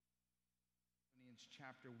Thessalonians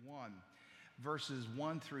chapter 1, verses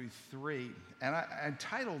 1 through 3. And I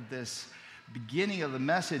titled this beginning of the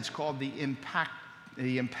message called the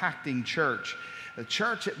Impacting Church. A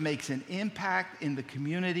church that makes an impact in the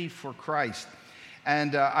community for Christ.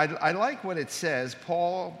 And I like what it says,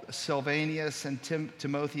 Paul, Silvanus, and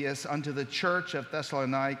Timotheus, unto the church of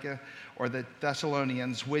Thessalonica, or the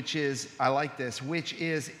Thessalonians, which is, I like this, which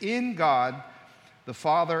is in God the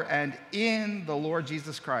Father and in the Lord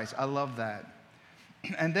Jesus Christ. I love that.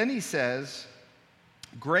 And then he says,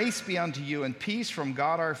 grace be unto you and peace from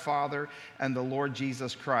God our Father and the Lord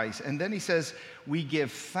Jesus Christ. And then he says, we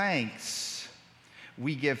give thanks.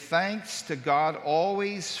 We give thanks to God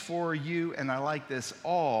always for you, and I like this,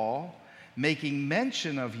 all, making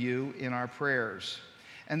mention of you in our prayers.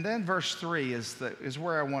 And then verse 3 is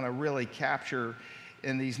where I want to really capture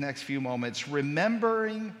in these next few moments.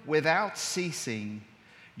 Remembering without ceasing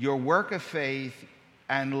your work of faith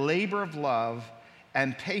and labor of love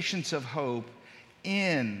and patience of hope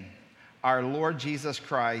in our Lord Jesus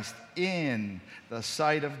Christ, in the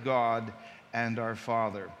sight of God and our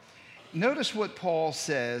Father. Notice what Paul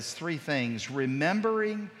says, three things.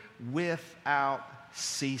 Remembering without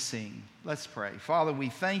ceasing. Let's pray. Father, we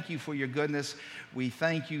thank you for your goodness. We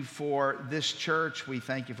thank you for this church. We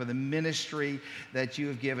thank you for the ministry that you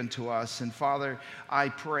have given to us. And Father, I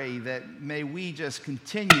pray that may we just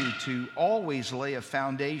continue to always lay a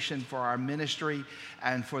foundation for our ministry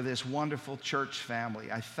and for this wonderful church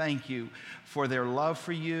family. I thank you for their love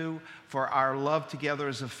for you, for our love together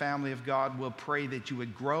as a family of God. We'll pray that you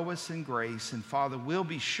would grow us in grace. And Father, we'll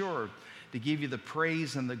be sure to give you the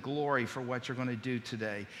praise and the glory for what you're going to do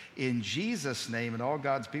today. In Jesus' name, and all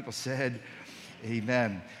God's people said,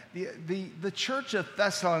 amen. The church of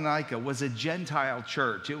Thessalonica was a Gentile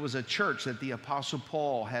church. It was a church that the Apostle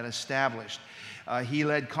Paul had established. He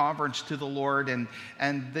led converts to the Lord, and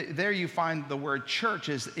there you find the word church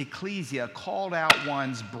is ecclesia, called out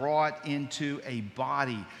ones brought into a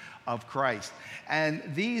body of Christ. And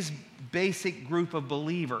these basic group of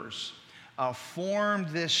believers formed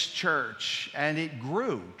this church, and it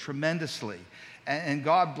grew tremendously, and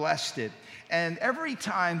God blessed it. And every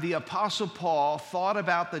time the Apostle Paul thought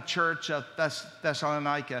about the church of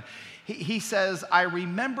Thessalonica, he says, I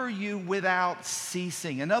remember you without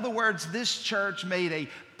ceasing. In other words, this church made a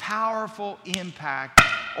powerful impact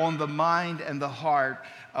on the mind and the heart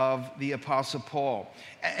of the Apostle Paul.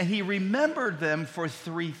 And he remembered them for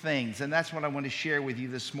three things, and that's what I want to share with you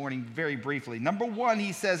this morning very briefly. Number one,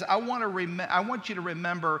 he says, I want you to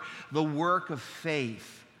remember the work of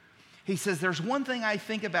faith. He says, there's one thing I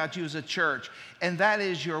think about you as a church, and that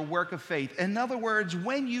is your work of faith. In other words,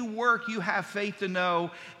 when you work, you have faith to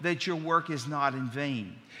know that your work is not in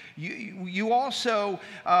vain. You also,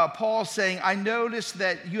 Paul's saying, I noticed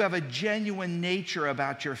that you have a genuine nature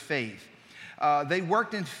about your faith. They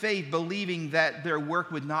worked in faith, believing that their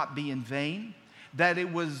work would not be in vain, that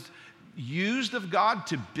it was used of God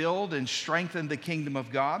to build and strengthen the kingdom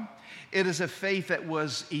of God. It is a faith that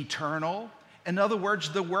was eternal. In other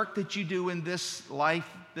words, the work that you do in this life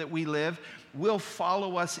that we live will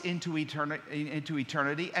follow us into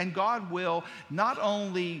eternity, and God will not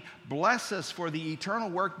only bless us for the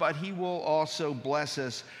eternal work, but He will also bless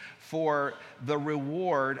us for the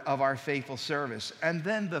reward of our faithful service. And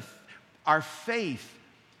then our faith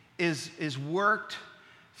is worked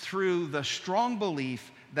through the strong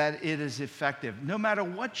belief that it is effective, no matter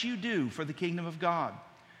what you do for the kingdom of God.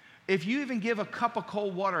 If you even give a cup of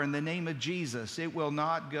cold water in the name of Jesus, it will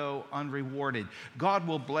not go unrewarded. God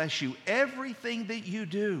will bless you. Everything that you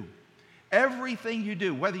do,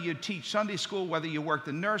 whether you teach Sunday school, whether you work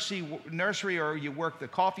the nursery or you work the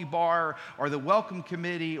coffee bar or the welcome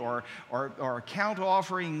committee or account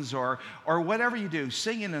offerings or whatever you do,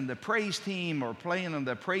 singing in the praise team or playing in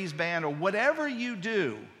the praise band or whatever you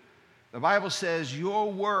do, the Bible says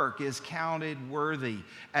your work is counted worthy,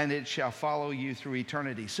 and it shall follow you through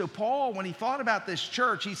eternity. So Paul, when he thought about this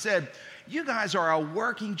church, he said, you guys are a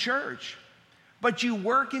working church, but you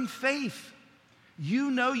work in faith.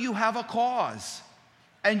 You know you have a cause,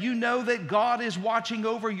 and you know that God is watching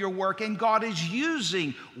over your work, and God is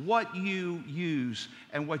using what you use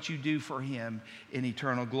and what you do for Him in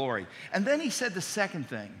eternal glory. And then he said the second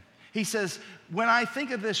thing. He says, when I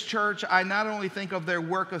think of this church, I not only think of their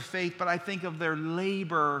work of faith, but I think of their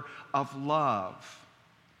labor of love.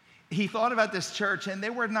 He thought about this church, and they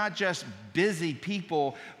were not just busy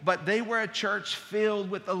people, but they were a church filled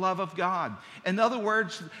with the love of God. In other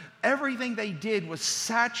words, everything they did was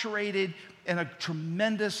saturated in a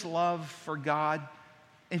tremendous love for God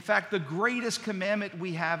In fact, the greatest commandment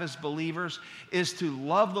we have as believers is to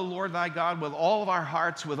love the Lord thy God with all of our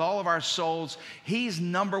hearts, with all of our souls. He's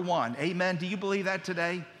number one. Amen. Do you believe that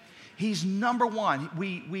today? He's number one.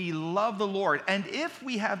 We love the Lord. And if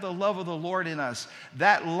we have the love of the Lord in us,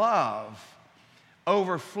 that love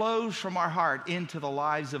overflows from our heart into the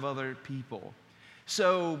lives of other people.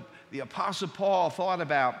 So the Apostle Paul thought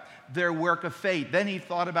about their work of faith. Then he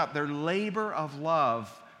thought about their labor of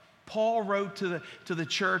love. Paul wrote to the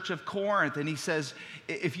church of Corinth, and he says,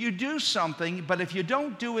 if you do something, but if you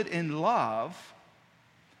don't do it in love,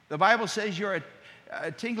 the Bible says you're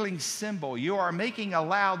a tingling cymbal. You are making a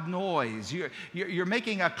loud noise. You're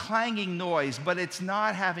making a clanging noise, but it's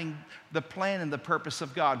not having the plan and the purpose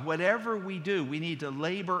of God. Whatever we do, we need to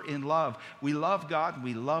labor in love. We love God.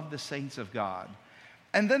 We love the saints of God.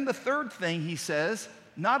 And then the third thing he says,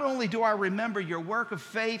 not only do I remember your work of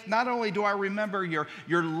faith, not only do I remember your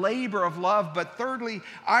labor of love, but thirdly,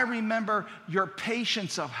 I remember your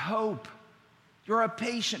patience of hope. You're a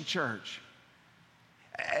patient church.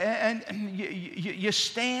 And you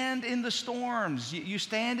stand in the storms. You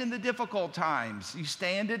stand in the difficult times. You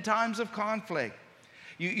stand in times of conflict.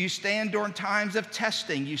 You stand during times of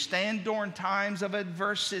testing. You stand during times of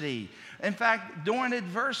adversity. In fact, during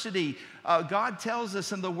adversity, God tells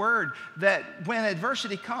us in the Word that when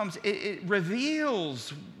adversity comes, it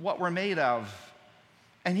reveals what we're made of.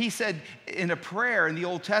 And he said in a prayer in the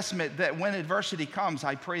Old Testament that when adversity comes,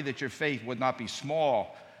 I pray that your faith would not be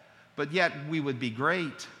small, but yet we would be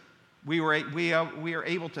great. We are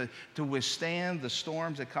able to withstand the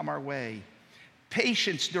storms that come our way.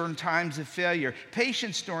 Patience during times of failure.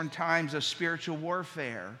 Patience during times of spiritual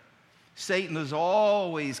warfare. Satan is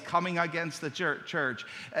always coming against the church.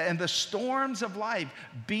 And the storms of life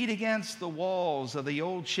beat against the walls of the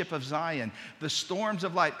old ship of Zion. The storms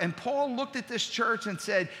of life. And Paul looked at this church and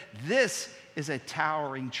said, this is a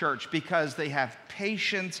towering church because they have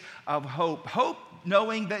patience of hope. Hope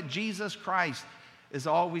knowing that Jesus Christ is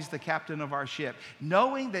always the captain of our ship.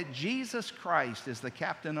 Knowing that Jesus Christ is the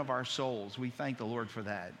captain of our souls. We thank the Lord for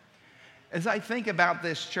that. As I think about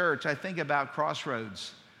this church, I think about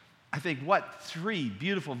Crossroads. I think what three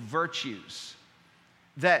beautiful virtues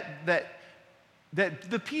that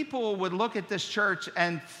the people would look at this church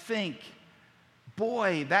and think,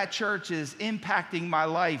 boy, that church is impacting my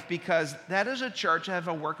life because that is a church that has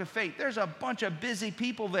a work of faith. There's a bunch of busy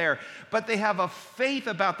people there, but they have a faith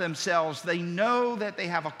about themselves. They know that they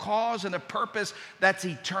have a cause and a purpose that's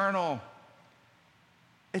eternal.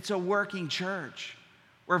 It's a working church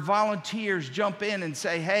where volunteers jump in and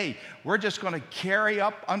say, hey, we're just going to carry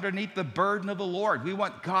up underneath the burden of the Lord. We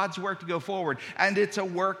want God's work to go forward. And it's a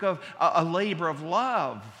work of a labor of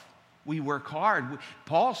love. We work hard.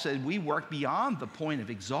 Paul said we work beyond the point of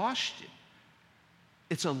exhaustion.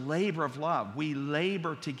 It's a labor of love. We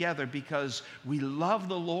labor together because we love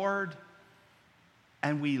the Lord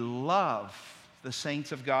and we love the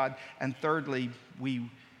saints of God. And thirdly, we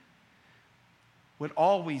would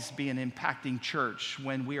always be an impacting church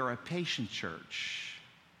when we are a patient church.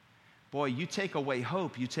 Boy, you take away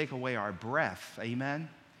hope, you take away our breath. Amen?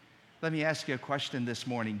 Let me ask you a question this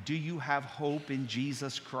morning. Do you have hope in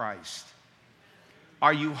Jesus Christ?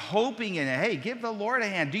 Are you hoping in it? Hey, give the Lord a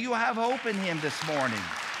hand. Do you have hope in Him this morning?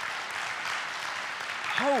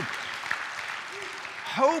 Hope.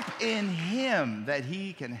 Hope in Him that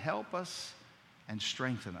He can help us and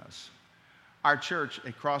strengthen us. Our church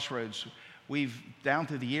at Crossroads, we've, down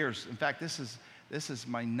through the years, in fact, this is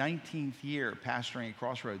my 19th year pastoring at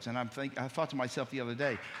Crossroads, and I thought to myself the other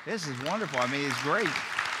day, this is wonderful. I mean, it's great.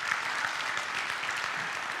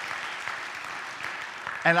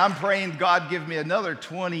 And I'm praying God give me another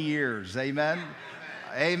 20 years. Amen?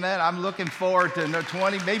 Amen. I'm looking forward to another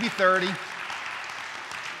 20, maybe 30.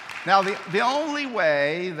 Now, the only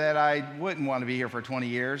way that I wouldn't want to be here for 20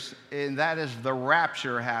 years, and that is the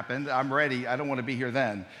rapture happened. I'm ready. I don't want to be here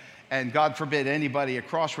then. And God forbid anybody at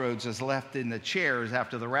Crossroads is left in the chairs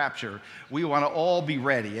after the rapture. We want to all be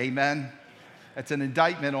ready. Amen? It's an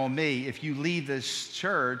indictment on me if you leave this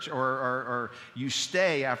church or you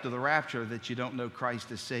stay after the rapture that you don't know Christ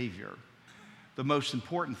as Savior. The most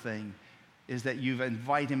important thing is that you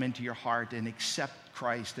invite Him into your heart and accept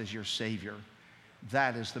Christ as your Savior.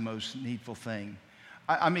 That is the most needful thing.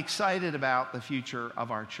 I'm excited about the future of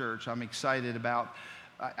our church. I'm excited about,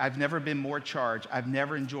 I've never been more charged. I've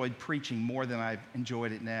never enjoyed preaching more than I've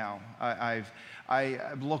enjoyed it now. I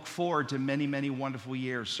look forward to many, many wonderful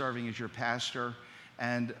years serving as your pastor,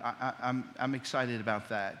 and I'm excited about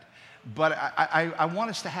that. But I want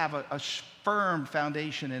us to have a firm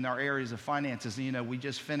foundation in our areas of finances. You know, we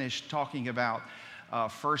just finished talking about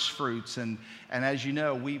first fruits. And as you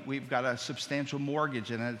know, we've got a substantial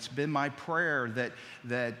mortgage, and it's been my prayer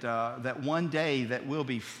that one day that we'll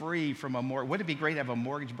be free from a mortgage. Wouldn't it be great to have a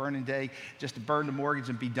mortgage burning day, just to burn the mortgage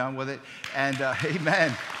and be done with it? And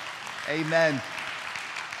amen. Amen.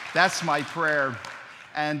 That's my prayer.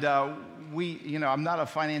 And I'm not a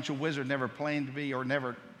financial wizard, never planned to be or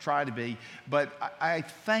never try to be, but I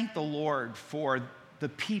thank the Lord for the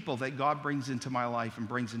people that God brings into my life and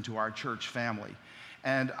brings into our church family.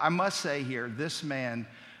 And I must say here, this man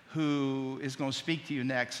who is going to speak to you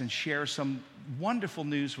next and share some wonderful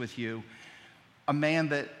news with you, a man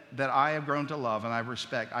that I have grown to love and I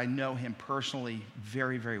respect. I know him personally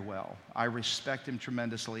very, very well. I respect him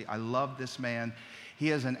tremendously. I love this man. He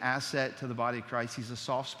is an asset to the body of Christ. He's a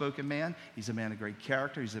soft-spoken man. He's a man of great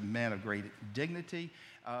character. He's a man of great dignity.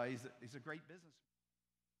 He's a great businessman.